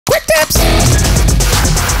tips.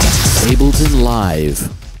 Ableton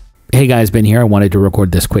Live. Hey guys, Ben here. I wanted to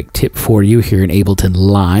record this quick tip for you here in Ableton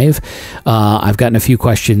Live. I've gotten a few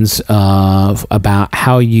questions about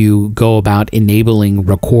how you go about enabling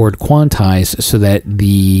record quantize so that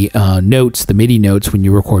the notes, the MIDI notes, when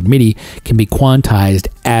you record MIDI, can be quantized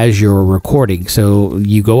as you're recording. So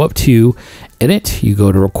you go up to Edit, you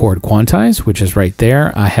go to Record Quantize, which is right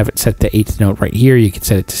there. I have it set to 8th note right here. You can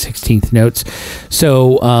set it to 16th notes.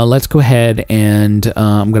 So let's go ahead and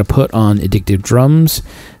I'm going to put on Addictive Drums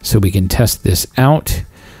so we can test this out.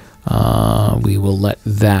 We will let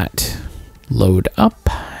that load up,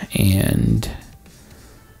 and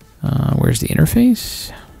where's the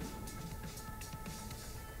interface?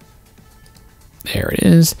 There it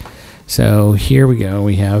is. So here we go.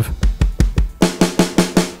 We have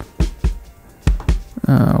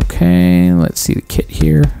okay, let's see the kit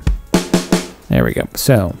here. There we go.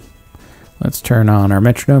 So let's turn on our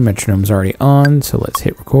metronome. Metronome's already on, so let's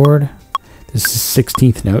hit record. This is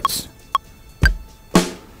 16th notes.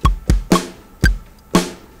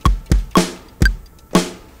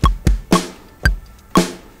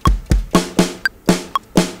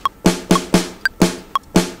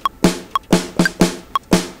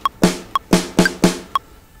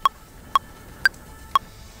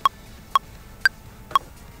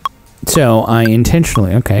 So I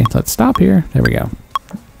intentionally, okay, let's stop here. There we go.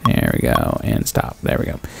 There we go, and stop. There we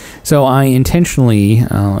go. So I intentionally,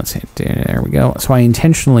 let's hit, there we go. So I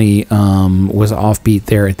intentionally was offbeat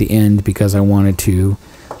there at the end because I wanted to,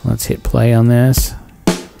 let's hit play on this.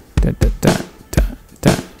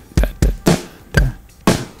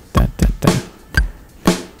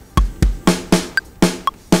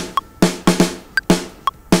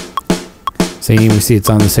 See, we see it's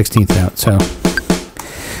on the 16th note, so.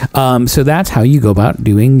 So that's how you go about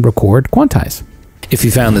doing record quantize. If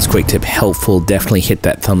you found this quick tip helpful, definitely hit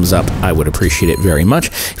that thumbs up. I would appreciate it very much.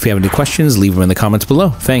 If you have any questions, leave them in the comments below.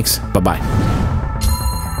 Thanks. Bye-bye.